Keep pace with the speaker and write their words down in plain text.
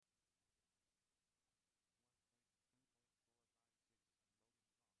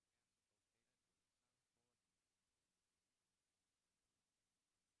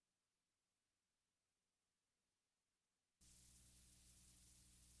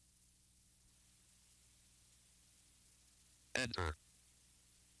Enter.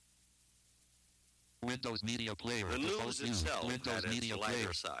 Windows Media Player. The news itself Windows had Media its lighter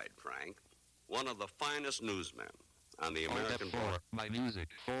Player. side, Frank. One of the finest newsmen on the American Alt F4. My music.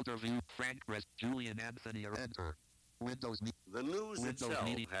 Folder view. Frank Rest. Julian Anthony. Enter. Windows Media. The news Windows itself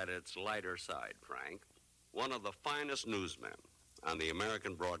Media. had its lighter side, Frank. One of the finest newsmen on the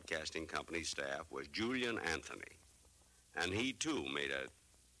American Broadcasting Company staff was Julian Anthony. And he, too, made a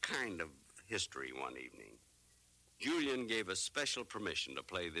kind of history one evening. Julian gave us special permission to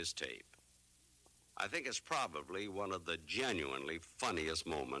play this tape. I think it's probably one of the genuinely funniest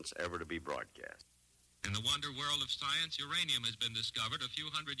moments ever to be broadcast. In the wonder world of science, uranium has been discovered a few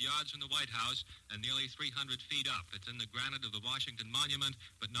hundred yards from the White House and nearly 300 feet up. It's in the granite of the Washington Monument,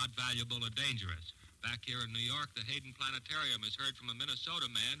 but not valuable or dangerous. Back here in New York, the Hayden Planetarium has heard from a Minnesota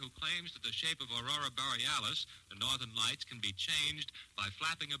man who claims that the shape of Aurora Borealis, the northern lights, can be changed by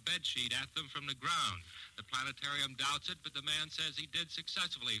flapping a bedsheet at them from the ground. The planetarium doubts it, but the man says he did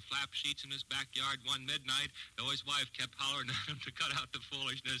successfully flap sheets in his backyard one midnight, though his wife kept hollering at him to cut out the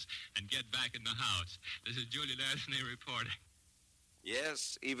foolishness and get back in the house. This is Julian Anthony reporting.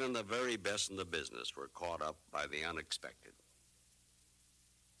 Yes, even the very best in the business were caught up by the unexpected.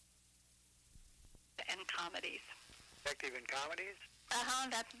 And comedies. Detective and comedies?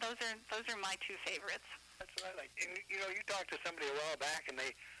 Those are my two favorites. That's what I like. And, you talked to somebody a while back, and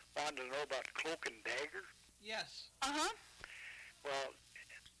they wanted to know about Cloak and Dagger. Yes. Uh-huh. Well,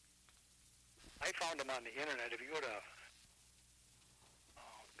 I found them on the internet. If you go to,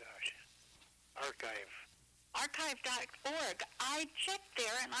 Archive.org. I checked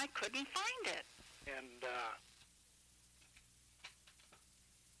there, and I couldn't find it. And,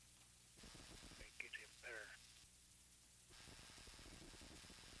 get you better.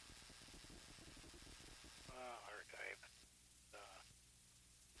 Archive.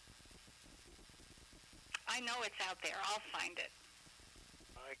 I know it's out there. I'll find it.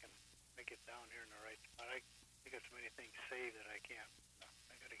 I can make it down here in the right spot. I got so many things saved that I can't.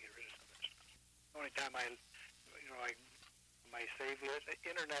 I got to get rid of some of this stuff. The only time my save list,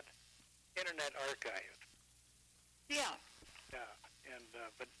 Internet Archive. Yeah. Yeah, and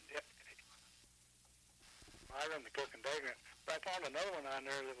but I run the Cloak and Dagger. But I found another one on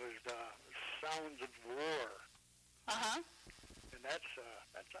there that was Sounds of War. Uh-huh. And that's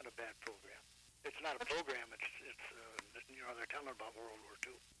not a bad program. It's not a program. It's they're telling about World War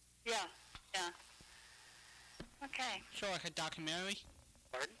II. Yeah. Okay. So like a documentary?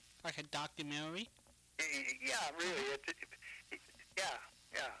 Pardon? Like a documentary? Yeah, really.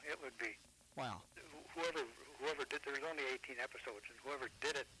 It would be. Wow. Whoever did, there was only 18 episodes, and whoever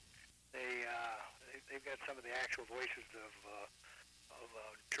did it, they've got some of the actual voices of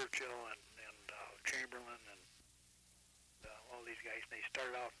Churchill and Chamberlain and all these guys. And they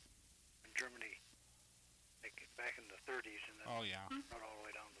started out in Germany back in the 30s, and then got all the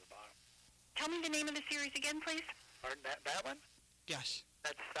way down to the bottom. Tell me the name of the series again, please. Pardon, that one? Yes.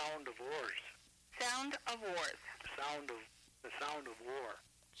 That's Sound of Wars. Sound of Wars. The Sound of War.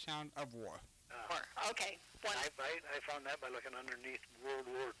 Sound of War. Okay. I found that by looking underneath World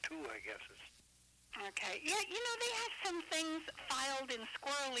War II, I guess. Okay. Yeah, they have some things filed in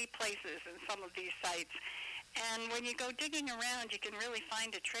squirrely places in some of these sites. And when you go digging around, you can really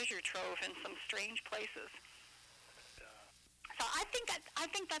find a treasure trove in some strange places. So I think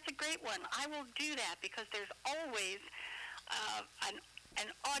that's a great one. I will do that because there's always an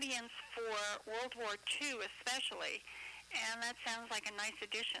audience for World War II especially, and that sounds like a nice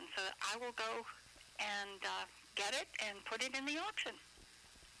addition. So I will go and get it and put it in the auction.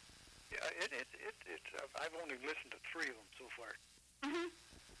 Yeah, it's I've only listened to 3 of them so far. Mm-hmm.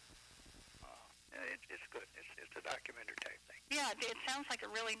 It's good. It's a documentary type thing. Yeah, it sounds like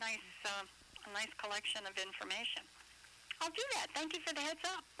a really nice collection of information. I'll do that. Thank you for the heads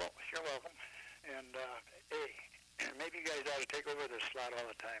up. Well, you're welcome. And hey, maybe you guys ought to take over this slot all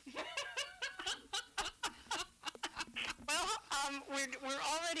the time. Well, we're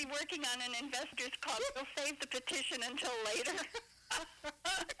already working on an investors club. We'll save the petition until later.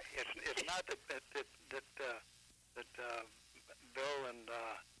 It's not that Bill and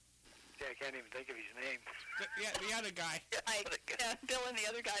I can't even think of his name. The other guy. Mike. Yeah, Bill and the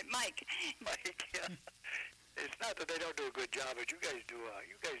other guy, Mike. Mike. Yeah. It's not that they don't do a good job, but you guys do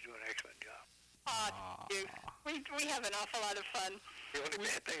an excellent job. We have an awful lot of fun. The only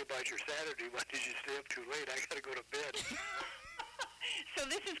bad thing about your Saturday one is you stay up too late. I got to go to bed. So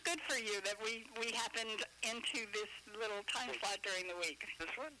this is good for you that we happened into this little time slot during the week.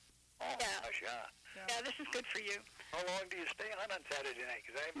 This one? Oh, yeah. Gosh, yeah. Yeah, this is good for you. How long do you stay on Saturday night?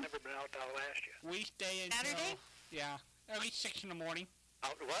 Because I've never been out till last year. We stay until... Saturday? Yeah, at least 6 in the morning.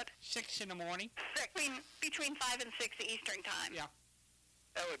 Out what? 6 in the morning. Between 5 and 6 Eastern time. Yeah.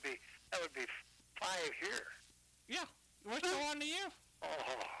 That would be 5 here. Yeah. We're still on the air. Oh.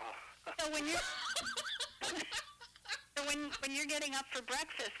 So when you're when you're getting up for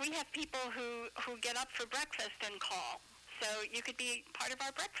breakfast, we have people who get up for breakfast and call. So you could be part of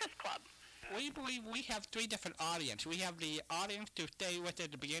our breakfast club. We believe we have 3 different audience. We have the audience to stay with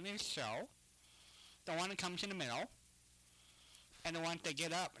at the beginning of the show, the one that comes in the middle, and the ones that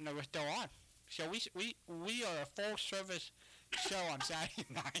get up and they're still on. So we are a full service show on Saturday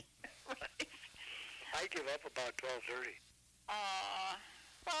night. Right. I give up about 12:30.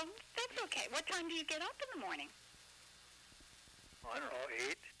 Well, that's okay. What time do you get up in the morning? I don't know,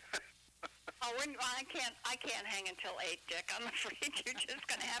 8. I can't hang until 8, Dick. I'm afraid you're just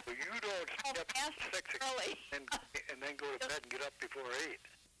going to have to Well, you don't go stay up past 6 early. and then go to bed and get up before 8.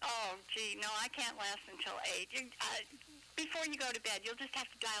 Oh, gee, no, I can't last until 8. Before you go to bed, you'll just have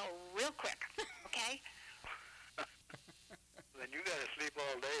to dial real quick, okay? Then you got to sleep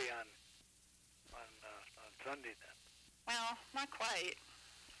all day on Sunday then. Well, not quite.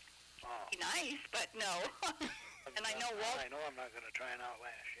 Oh. Be nice, but no. And I know Walt. I know I'm not going to try and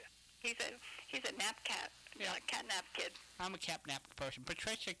outlast you. He's a nap cat, Yeah. cat nap kid. I'm a cat nap person.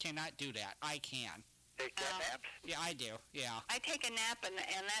 Patricia cannot do that. I can. Take cat naps? Yeah, I do. Yeah. I take a nap and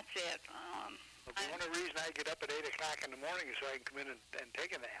that's it. Well, the only reason I get up at 8 o'clock in the morning is so I can come in and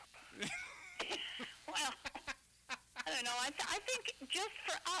take a nap. Well, I don't know. I think just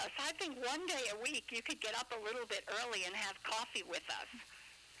for us, I think one day a week you could get up a little bit early and have coffee with us.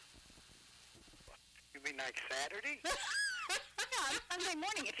 You mean like Saturday? Yeah, on Sunday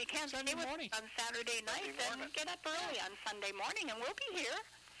morning. If you can't Sunday stay with morning. us on Saturday night, then morning. get up early on Sunday morning and we'll be here.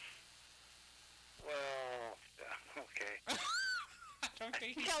 Well, okay. I don't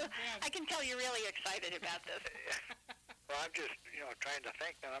think he's I can tell you're really excited about this. Well, I'm just, trying to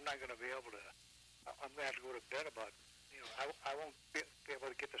think that I'm not going to be able to. I'm going to have to go to bed about. I won't be able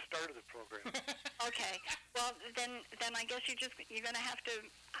to get the start of the program. Okay. Well, then I guess you're going to have to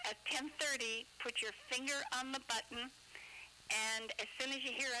at 10:30 put your finger on the button, and as soon as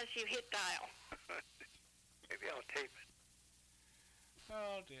you hear us, you hit dial. Maybe I'll tape it.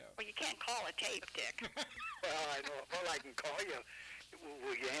 Oh, dear. Well, you can't call a tape, Dick. Well, I know. Well, I can call you.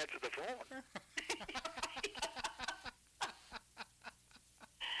 Will you answer the phone?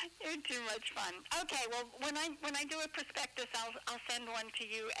 You're too much fun. Okay, well, when I do a prospectus, I'll send one to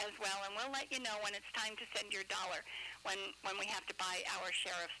you as well, and we'll let you know when it's time to send your dollar, when we have to buy our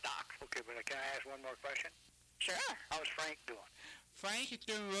share of stock. Okay, but can I ask one more question? Sure. How's Frank doing? Frank is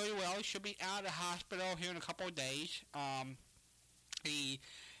doing really well. He should be out of the hospital here in a couple of days. He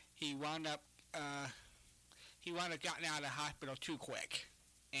wound up getting out of the hospital too quick,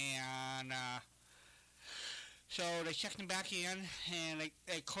 and so they checked him back in, and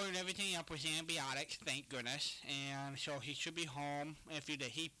they cleared everything up with antibiotics, thank goodness, and so he should be home in a few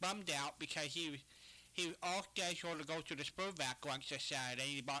days. He bummed out because he was all scheduled to go to the Spurvac lunch this Saturday.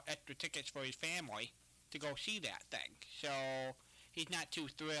 He bought extra tickets for his family to go see that thing, so he's not too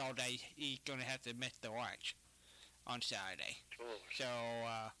thrilled that he's going to have to miss the lunch on Saturday. So,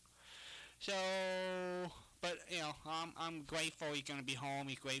 but I'm grateful he's going to be home.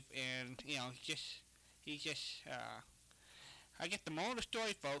 He's grateful, and he's just. I get the moral of the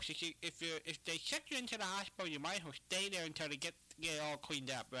story, folks. If they check you into the hospital, you might as well stay there until they get it all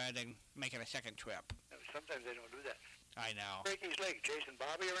cleaned up, rather than making a second trip. Sometimes they don't do that. I know. Break his leg. Jason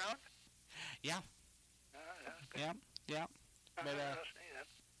Bobby around? Yeah. Yeah. But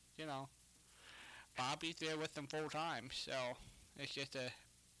Bobby's there with them full time, so it's just a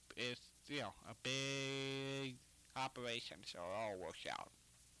big operation, so it all works out.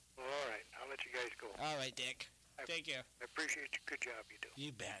 Well, all right, I'll let you guys go. All right, Dick. Take care. I appreciate you. Good job you do.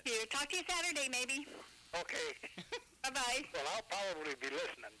 You bet. Here, talk to you Saturday, maybe. Okay. Bye-bye. Well, I'll probably be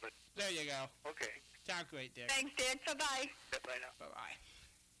listening, but There you go. okay. Sounds great, Dick. Thanks, Dick. Bye-bye. Bye now. Bye-bye.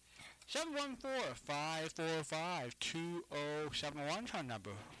 714-545-2071 is our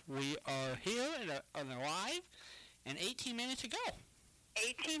number. We are here on the live, and 18 minutes ago.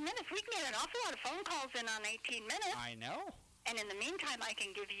 18 minutes. We can get an awful lot of phone calls in on 18 minutes. I know. And in the meantime, I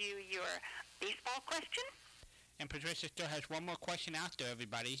can give you your baseball question. And Patricia still has one more question out there,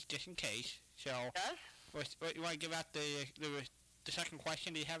 everybody, just in case. So, Does? what, you want to give out the second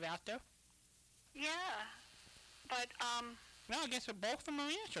question that you have out there? Yeah. But, No, I guess both of them are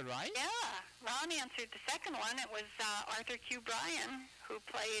answered, right? yeah. Ron answered the second one. It was Arthur Q. Bryan, who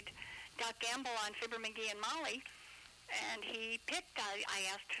played Doc Gamble on Fibber, McGee, and Molly. And he picked, I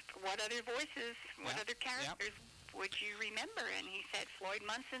asked, what other voices, what other characters would you remember? And he said Floyd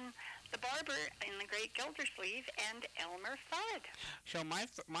Munson, the Barber in the Great Gildersleeve, and Elmer Fudd. So my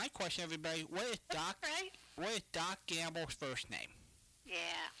question, everybody, what is Doc Gamble's first name?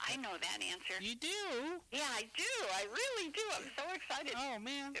 Yeah, I know that answer. You do? Yeah, I do. I really do. I'm so excited. Oh,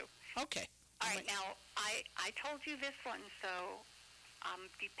 man. Okay. All right, now, I told you this one, so I'm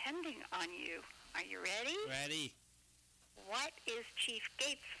depending on you. Are you ready? Ready. What is Chief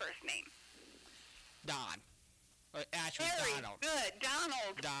Gates' first name? Don. Actually, Very Donald. Good,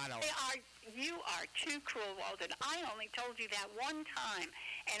 Donald. Donald. You are too cruel, Walden. I only told you that one time,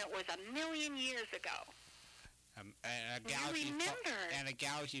 and it was 1,000,000 years ago. And a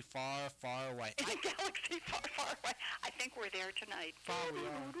galaxy far, far away. In a galaxy far, far away. I think we're there tonight.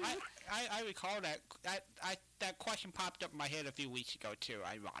 I recall that question popped up in my head a few weeks ago, too,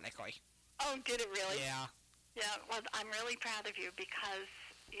 ironically. Oh, did it really? Yeah. Yeah, well, I'm really proud of you because,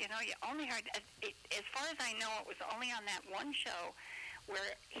 you only heard, as far as I know, it was only on that one show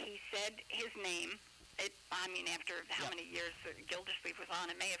where he said his name. After how many years Gildersleeve was on,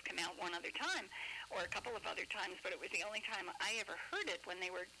 it may have come out one other time or a couple of other times, but it was the only time I ever heard it when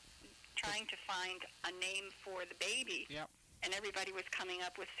they were trying to find a name for the baby. Yep. And everybody was coming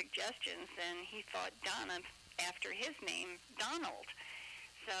up with suggestions, and he thought Donna after his name, Donald.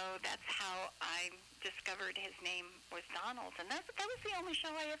 So that's how I discovered his name was Donald, and that was the only show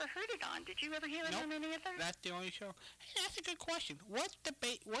I ever heard it on. Did you ever hear it on any other? That's the only show. Hey, that's a good question. What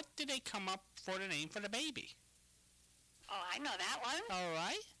did they come up for the name for the baby? Oh, I know that one. All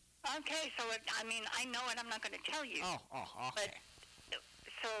right. Okay, so I know it. I'm not going to tell you. Oh, okay. But,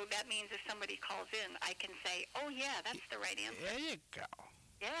 so that means if somebody calls in, I can say, "Oh yeah, that's the right answer." There you go.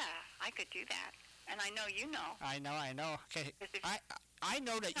 Yeah, I could do that, and I know you know. I know. Okay. I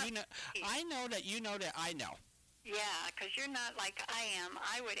know that you know. I know that you know that I know. Yeah, because you're not like I am.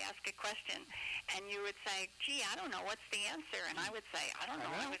 I would ask a question, and you would say, "Gee, I don't know. What's the answer?" And I would say, "I don't know.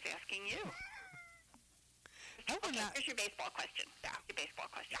 I was asking you." Okay, here's your baseball question. Yeah. Your baseball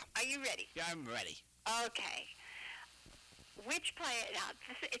question. Yeah. Are you ready? Yeah, I'm ready. Okay. Which player... Now,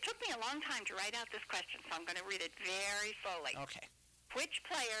 it took me a long time to write out this question, so I'm going to read it very slowly. Okay. Which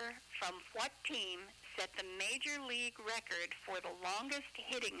player from what team set the Major League record for the longest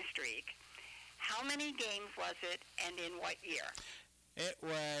hitting streak? How many games was it, and in what year? It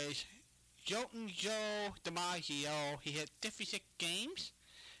was Jolton Joe DiMaggio. He hit 56 games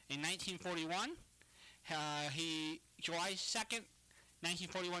in 1941. July 2nd,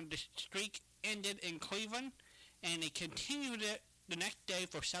 1941, the streak ended in Cleveland, and they continued it the next day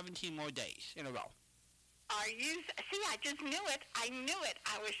for 17 more days in a row. See, I just knew it. I knew it.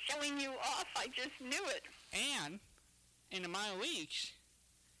 I was showing you off. I just knew it. And in the minor leagues,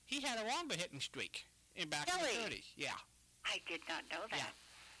 he had a longer hitting streak back in the 30s. Yeah. I did not know that.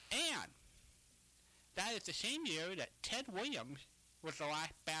 Yeah. And that is the same year that Ted Williams was the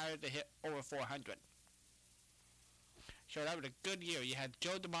last batter to hit over 400. So that was a good year. You had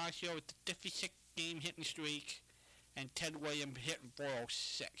Joe DiMaggio with the 56-game hitting streak and Ted Williams hitting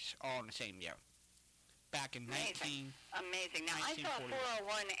 406 all in the same year. Back in Amazing. Now, I saw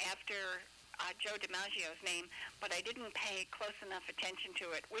 401 after Joe DiMaggio's name, but I didn't pay close enough attention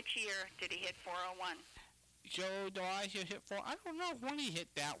to it. Which year did he hit 401? Joe DiMaggio hit 4. I don't know when he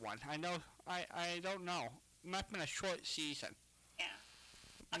hit that one. I don't know. It must have been a short season. Yeah.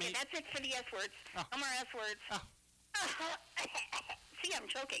 Okay, that's it for the S words. Oh. No more S words. Oh. See, I'm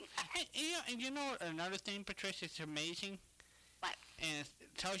choking. Hey, and you know another thing, Patricia, it's amazing? What? And it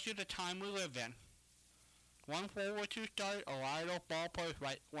tells you the time we live in. When World War II started, a lot of those ball players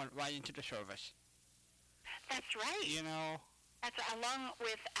went right into the service. That's right. You know? That's along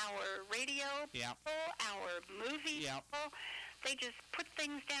with our radio Yep. people, our movie Yep. people. They just put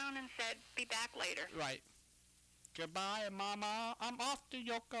things down and said, be back later. Right. Goodbye, Mama. I'm off to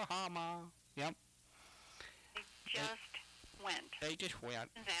Yokohama. Yep. They just went. They just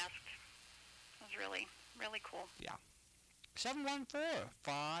went. And asked. It was really, really cool. Yeah.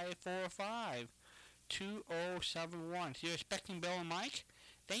 714-545-2071. So you're expecting Bill and Mike?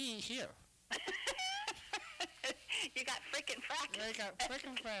 They ain't here. You got frickin' frackin'. They got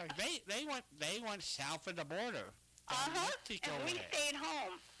frickin' frags. They went south of the border. Mexico and we stayed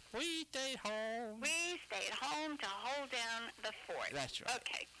home. We stayed home. We stayed home to hold down the fort. That's right.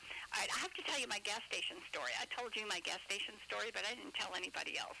 Okay. All right, I have to tell you my gas station story. I told you my gas station story, but I didn't tell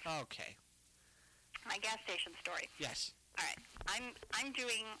anybody else. Okay. My gas station story. Yes. All right. I'm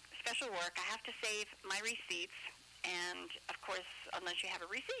doing special work. I have to save my receipts, and of course, unless you have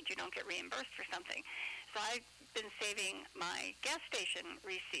a receipt, you don't get reimbursed for something. So I've been saving my gas station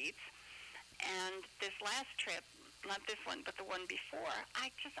receipts, and this last trip, not this one, but the one before,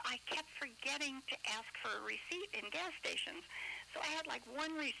 I kept forgetting to ask for a receipt in gas stations. So I had like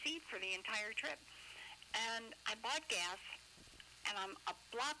one receipt for the entire trip. And I bought gas, and I'm a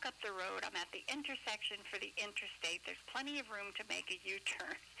block up the road. I'm at the intersection for the interstate. There's plenty of room to make a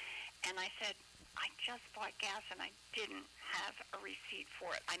U-turn. And I said, I just bought gas, and I didn't have a receipt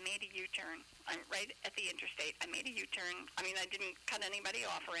for it. I made a U-turn. I'm right at the interstate. I made a U-turn. I mean, I didn't cut anybody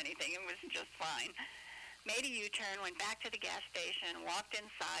off or anything. It was just fine. Made a U-turn, went back to the gas station, walked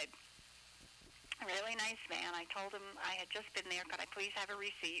inside. A really nice man. I told him I had just been there. Could I please have a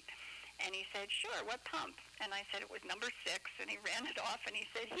receipt? And he said, sure, what pump? And I said it was number 6, and he ran it off, and he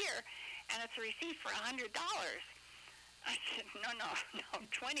said, here, and it's a receipt for $100. I said, no,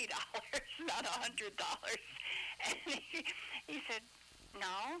 $20, not $100. And he said,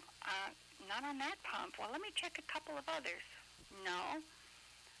 no, not on that pump. Well, let me check a couple of others. No,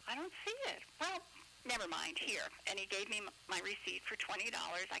 I don't see it. Well, never mind, here. And he gave me my receipt for $20.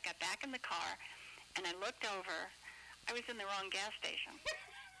 I got back in the car, and I looked over. I was in the wrong gas station.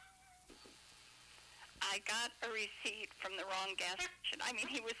 I got a receipt from the wrong gas station. I mean,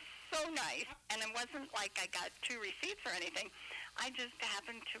 he was so nice, and it wasn't like I got 2 receipts or anything. I just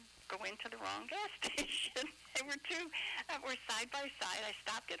happened to go into the wrong gas station. They were 2 that were side by side. I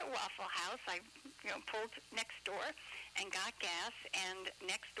stopped at a Waffle House. I, pulled next door and got gas, and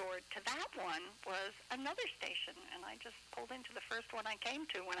next door to that one was another station, and I just pulled into the first one I came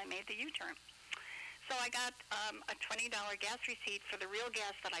to when I made the U-turn. So I got a $20 gas receipt for the real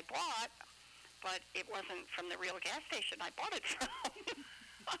gas that I bought, but it wasn't from the real gas station I bought it from.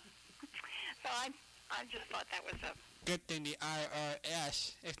 So I just thought that was a... Good thing the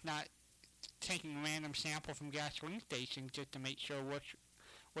IRS is not taking a random sample from gasoline stations just to make sure which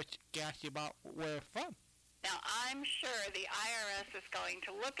gas you bought where from. Now, I'm sure the IRS is going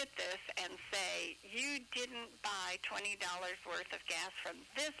to look at this and say, you didn't buy $20 worth of gas from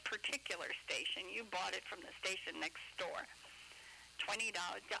this particular station. You bought it from the station next door. $20.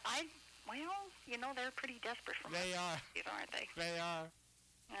 Well, they're pretty desperate for money. They are. Aren't they? They are.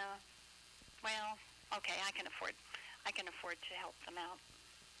 Yeah. Well, okay, I can afford to help them out.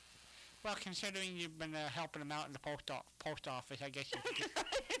 Well, considering you've been helping them out in the post office, I guess you could.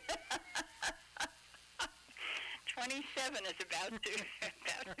 27 is about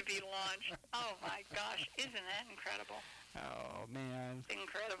to be launched. Oh my gosh, isn't that incredible? Oh man, it's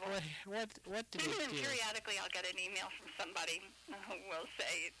incredible. What did it do? Periodically, I'll get an email from somebody who will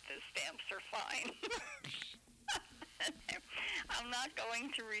say the stamps are fine. I'm not going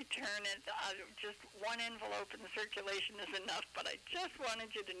to return it. Just one envelope in circulation is enough, but I just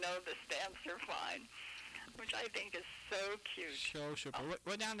wanted you to know the stamps are fine, which I think is so cute. So super.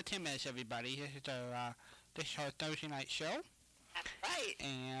 We're down to 10 minutes, everybody. This is our Thursday night show. That's right.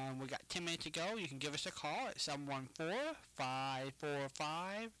 And we got 10 minutes to go. You can give us a call at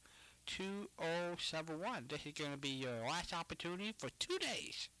 714-545-2071. This is going to be your last opportunity for 2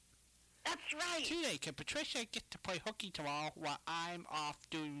 days. That's right. 2 days, because Patricia gets to play hooky tomorrow while I'm off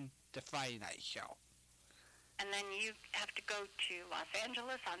doing the Friday night show. And then you have to go to Los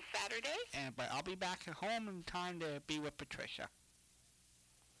Angeles on Saturday. But I'll be back at home in time to be with Patricia.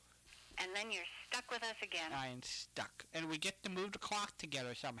 And then you're stuck with us again. I am stuck. And we get to move the clock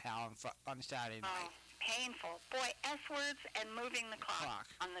together somehow on Saturday night. Oh, painful. Boy, S-words and moving the clock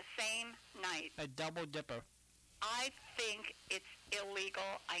on the same night. A double dipper. I think it's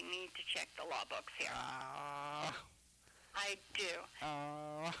illegal. I need to check the law books here. I do.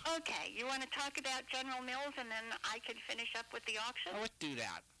 Okay, you want to talk about General Mills, and then I can finish up with the auction? Let's do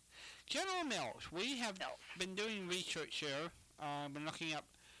that. General Mills. We have been doing research here. Been looking up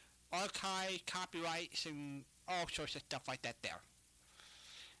archive, copyrights, and all sorts of stuff like that there.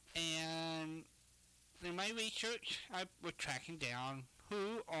 And in my research, I was tracking down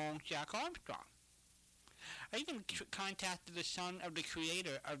who owns Jack Armstrong. I even contacted the son of the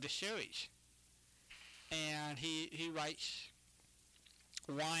creator of the series. And he writes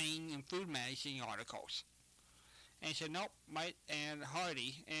wine and food magazine articles. And he said, nope, and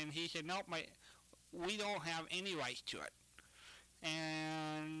Hardy. And he said, nope, we don't have any rights to it.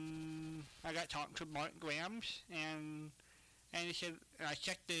 And I got talking to Mark Grams, and he said, and I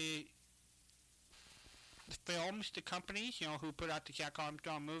checked the films, the companies, who put out the Jack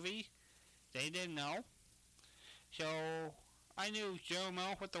Armstrong movie. They didn't know. So I knew Joe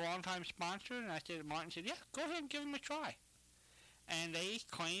Mill was the longtime sponsor, and I said, Martin said, yeah, go ahead and give him a try. And they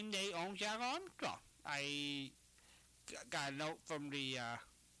claimed they own Jack Armstrong. I got a note from the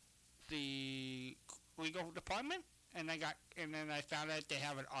legal department, and then I found out they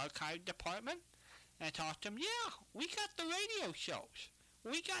have an archive department, and I talked to them, yeah, we got the radio shows.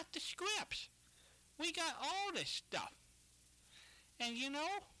 We got the scripts. We got all this stuff. And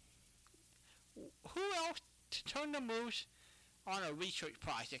who else to turn the loose on a research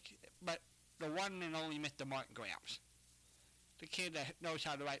project, but the one and only Mr. Martin Grams, the kid that knows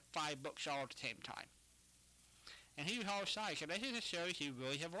how to write 5 books all at the same time. And he was all excited, because this is a series he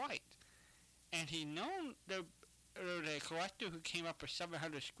really have liked. And he known the collector who came up with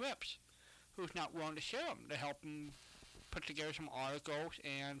 700 scripts, who's not willing to share them, to help him put together some articles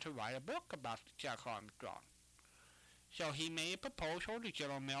and to write a book about Jack Armstrong. So he made a proposal to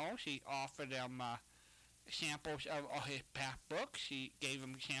General Mills. He offered them samples of all his past books. He gave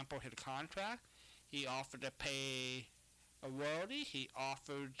them samples of the contract. He offered to pay a royalty. He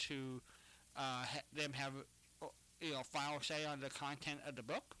offered to them have final say on the content of the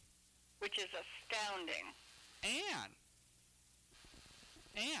book. Which is astounding.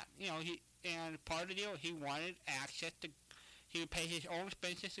 And part of the deal, he wanted access to, he would pay his own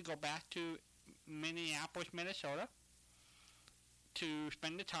expenses to go back to Minneapolis, Minnesota, to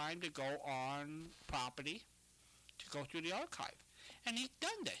spend the time to go on property, to go through the archive. And he's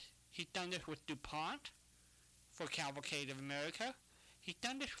done this. He's done this with DuPont for Cavalcade of America. He's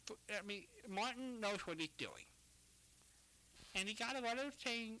done this for, Martin knows what he's doing. And he got a letter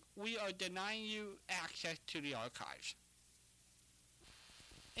saying, we are denying you access to the archives.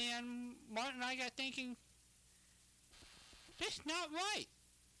 And Martin and I got thinking, this is not right.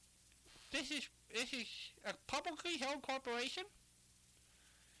 This is a publicly held corporation,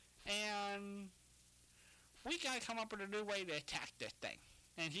 and we got to come up with a new way to attack this thing.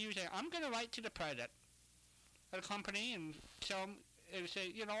 And he was saying, I'm going to write to the president of the company and tell him, and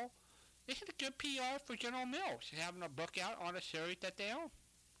say, this is a good PR for General Mills, having a book out on a series that they own.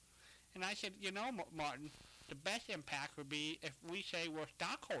 And I said, Martin, the best impact would be if we say we're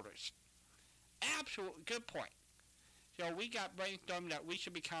stockholders. Absolutely good point. So we got brainstormed that we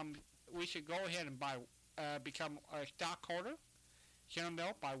should go ahead and become a stockholder, General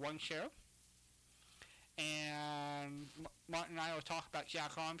Mills, by 1 share. And Martin and I will talk about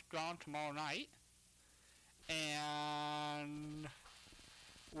Jack Armstrong tomorrow night. And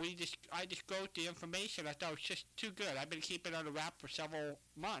I just go with the information. I thought it was just too good. I've been keeping it on the wrap for several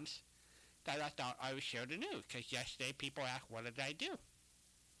months, that I thought I would share the news, because yesterday people asked, what did I do?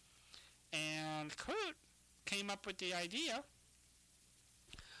 And Kurt came up with the idea,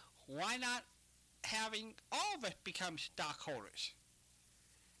 why not having all of us become stockholders?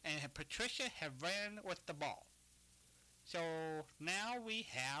 And Patricia have ran with the ball. So now we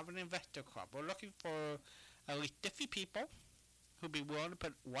have an investor club. We're looking for at least 50 people who'd be willing to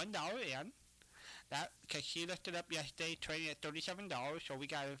put $1 in. That, because she lifted up yesterday, trading at $37, so we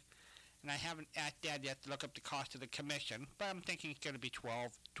got to, and I haven't asked Dad yet to look up the cost of the commission, but I'm thinking it's going to be $12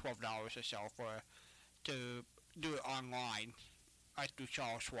 or so to do it online, like through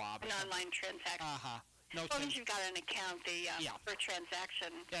Charles Schwab. An online transaction. No, as long as you've got an account, per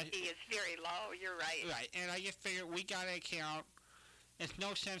transaction fee is very low. You're right. Right, and I just figured we got an account. There's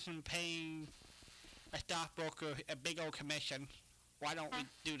no sense in paying a stockbroker a big old commission. Why don't we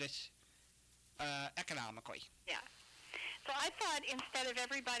do this economically? Yeah. So I thought instead of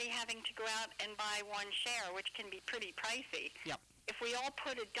everybody having to go out and buy 1 share, which can be pretty pricey, if we all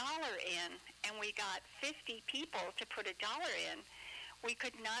put $1 in and we got 50 people to put $1 in, we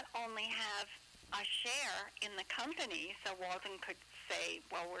could not only have a share in the company, so Walden could say,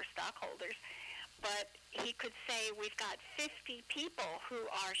 well, we're stockholders, but he could say we've got 50 people who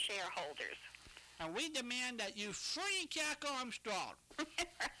are shareholders. And we demand that you free Jack Armstrong.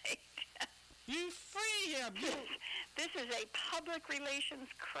 Right. You free him. This is a public relations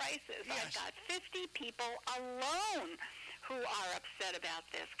crisis. Yes. I've got 50 people alone who are upset about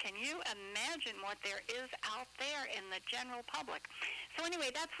this. Can you imagine what there is out there in the general public? So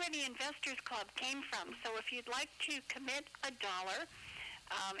anyway, that's where the Investors Club came from. So if you'd like to commit $1,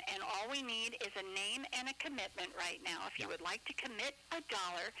 and all we need is a name and a commitment right now. If you would like to commit $1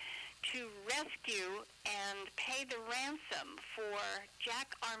 to rescue and pay the ransom for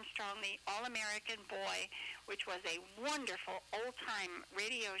Jack Armstrong, the All-American Boy, which was a wonderful old-time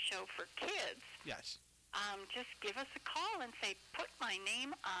radio show for kids. Yes. Just give us a call and say, put my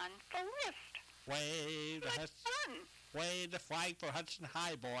name on the list. Wave the flag for Hudson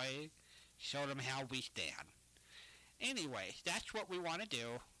High, boy. Show them how we stand. Anyway, that's what we want to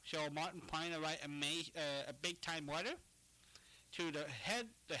do. So Martin planning to write a big-time letter to the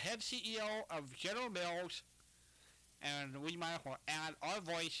head CEO of General Mills, and we might as well add our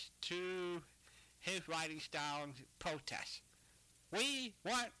voice to his writing style and protest. We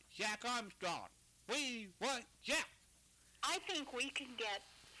want Jack Armstrong. We want Jack. I think we can get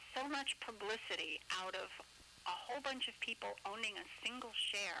so much publicity out of a whole bunch of people owning a single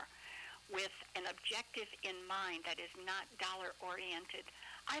share with an objective in mind that is not dollar-oriented.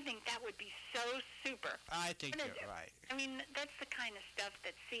 I think that would be so super. I think you're right. I mean, that's the kind of stuff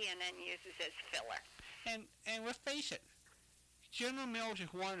that CNN uses as filler. And let's face it, General Mills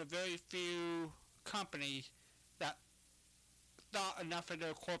is one of the very few companies that thought enough of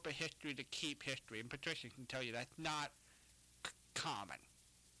their corporate history to keep history. And Patricia can tell you that's not common.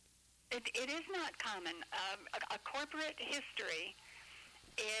 It is not common. A corporate history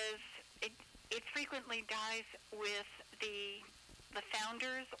is it frequently dies with the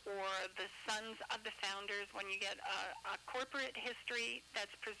founders or the sons of the founders. When you get a corporate history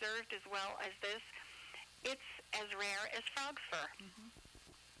that's preserved as well as this, it's as rare as frog fur. Mm-hmm.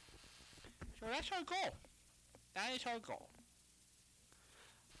 So that's our goal. That is our goal.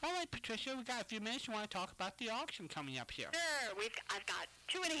 All right, Patricia, we got a few minutes. You want to talk about the auction coming up here? Sure. I've got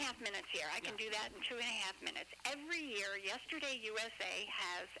 2.5 minutes here. I can do that in 2.5 minutes. Every year, Yesterday USA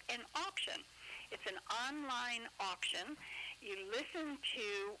has an auction. It's an online auction. You listen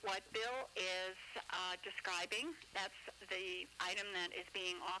to what Bill is describing. That's the item that is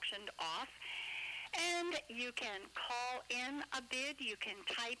being auctioned off. And you can call in a bid. You can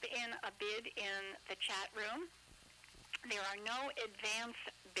type in a bid in the chat room. There are no advance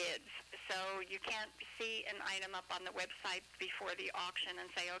bids, so you can't see an item up on the website before the auction and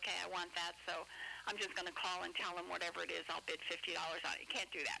say, okay, I want that, so I'm just going to call and tell them whatever it is, I'll bid $50 on it. You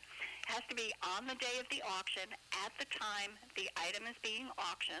can't do that. It has to be on the day of the auction, at the time the item is being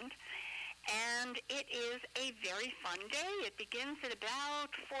auctioned, and it is a very fun day. It begins at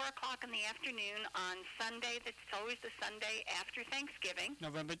about 4 o'clock in the afternoon on Sunday. That's always the Sunday after Thanksgiving.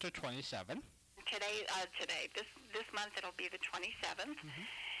 November the 27th. This month it'll be the 27th. Mm-hmm.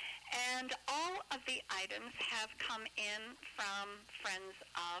 And all of the items have come in from friends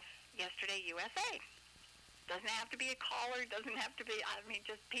of Yesterday USA. Doesn't have to be a caller, doesn't have to be,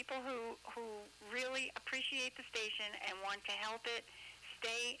 just people who really appreciate the station and want to help it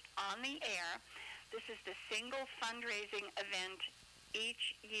stay on the air. This is the single fundraising event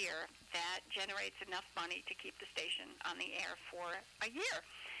each year that generates enough money to keep the station on the air for a year.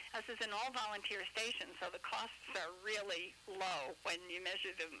 This is an all-volunteer station, so the costs are really low. When you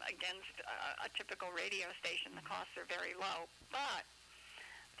measure them against a typical radio station, the costs are very low. But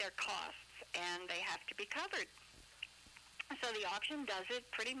they're costs, and they have to be covered. So the auction does it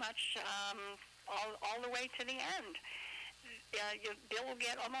pretty much all the way to the end. Bill will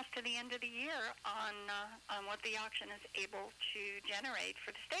get almost to the end of the year on what the auction is able to generate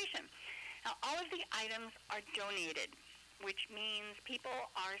for the station. Now, all of the items are donated, which means people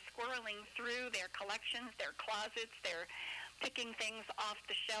are squirreling through their collections, their closets, they're picking things off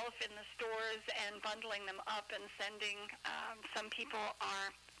the shelf in the stores and bundling them up and sending. Some people are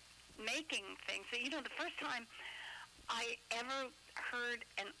making things. So, the first time I ever heard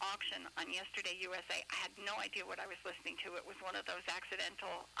an auction on Yesterday USA, I had no idea what I was listening to. It was one of those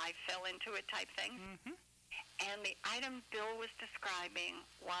accidental, I fell into it type things. Mm-hmm. And the item Bill was describing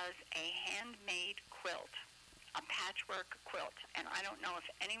was a handmade quilt. A patchwork quilt, and I don't know if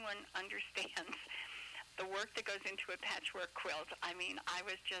anyone understands the work that goes into a patchwork quilt. I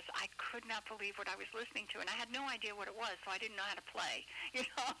could not believe what I was listening to, and I had no idea what it was, so I didn't know how to play.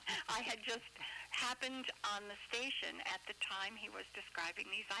 I had just happened on the station at the time he was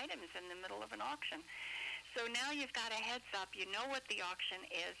describing these items in the middle of an auction. So now you've got a heads up. You know what the auction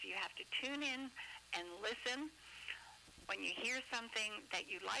is. You have to tune in and listen. When you hear something that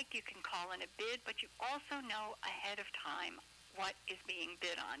you like, you can call in a bid, but you also know ahead of time what is being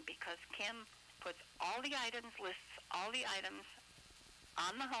bid on, because Kim puts all the items, lists all the items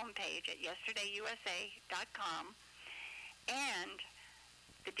on the homepage at yesterdayusa.com, and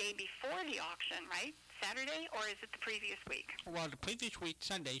the day before the auction, right? Saturday, or is it the previous week? Well, the previous week,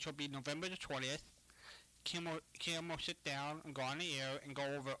 Sunday, shall be November the 20th. Kim will sit down and go on the air and go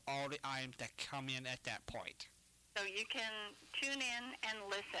over all the items that come in at that point. So you can tune in and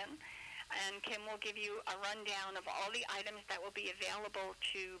listen, and Kim will give you a rundown of all the items that will be available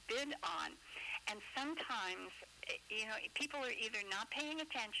to bid on. And sometimes, people are either not paying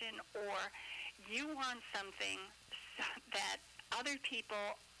attention, or you want something that other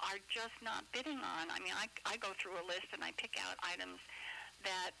people are just not bidding on. I go through a list and I pick out items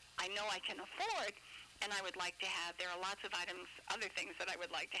that I know I can afford and I would like to have. There are lots of items, other things that I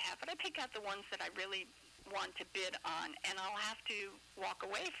would like to have, but I pick out the ones that I really want to bid on, and I'll have to walk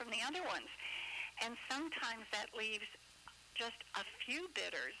away from the other ones. And sometimes that leaves just a few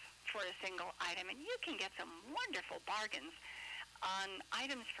bidders for a single item, and you can get some wonderful bargains on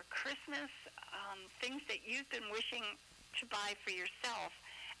items for Christmas, things that you've been wishing to buy for yourself,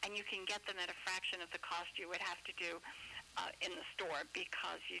 and you can get them at a fraction of the cost you would have to do in the store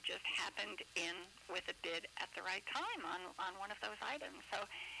because you just happened in with a bid at the right time on one of those items. So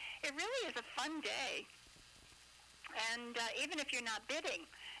it really is a fun day. And even if you're not bidding,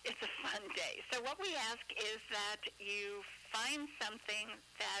 it's a fun day. So what we ask is that you find something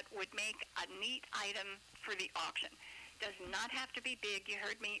that would make a neat item for the auction. Does not have to be big. You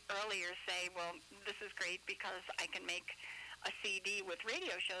heard me earlier say, well, this is great because I can make a CD with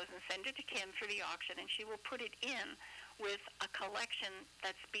radio shows and send it to Kim for the auction, and she will put it in with a collection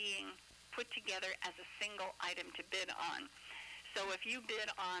that's being put together as a single item to bid on. So if you bid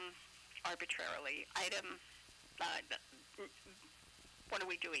on arbitrarily item, what are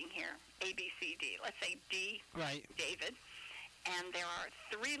we doing here? A, B, C, D. Let's say D, Right. David, and there are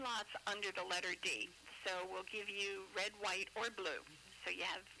 3 lots under the letter D. So we'll give you red, white, or blue. So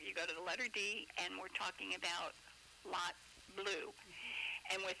you go to the letter D, and we're talking about lot blue.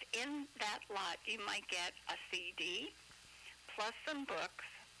 And within that lot, you might get a CD, plus some books,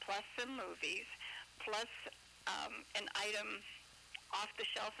 plus some movies, plus an item off the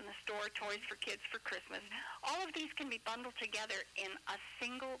shelf in the store, toys for kids for Christmas. All of these can be bundled together in a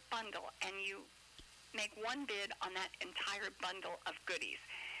single bundle, and you make one bid on that entire bundle of goodies.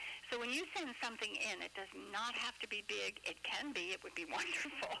 So when you send something in, it does not have to be big. It can be. It would be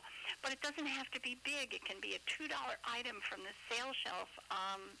wonderful. But it doesn't have to be big. It can be a $2 item from the sale shelf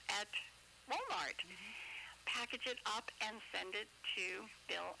at Walmart. Package it up and send it to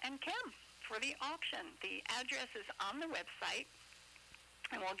Bill and Kim for the auction. The address is on the website,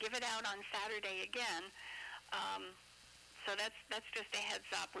 and we'll give it out on Saturday again. So that's just a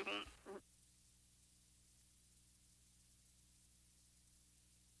heads up. We won't.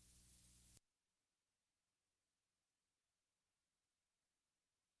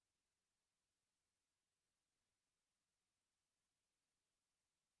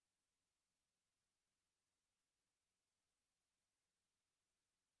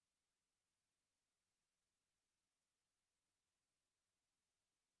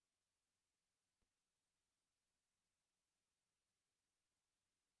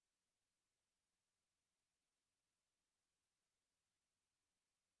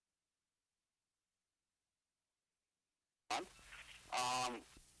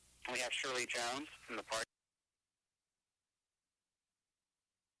 We have Shirley Jones from the party.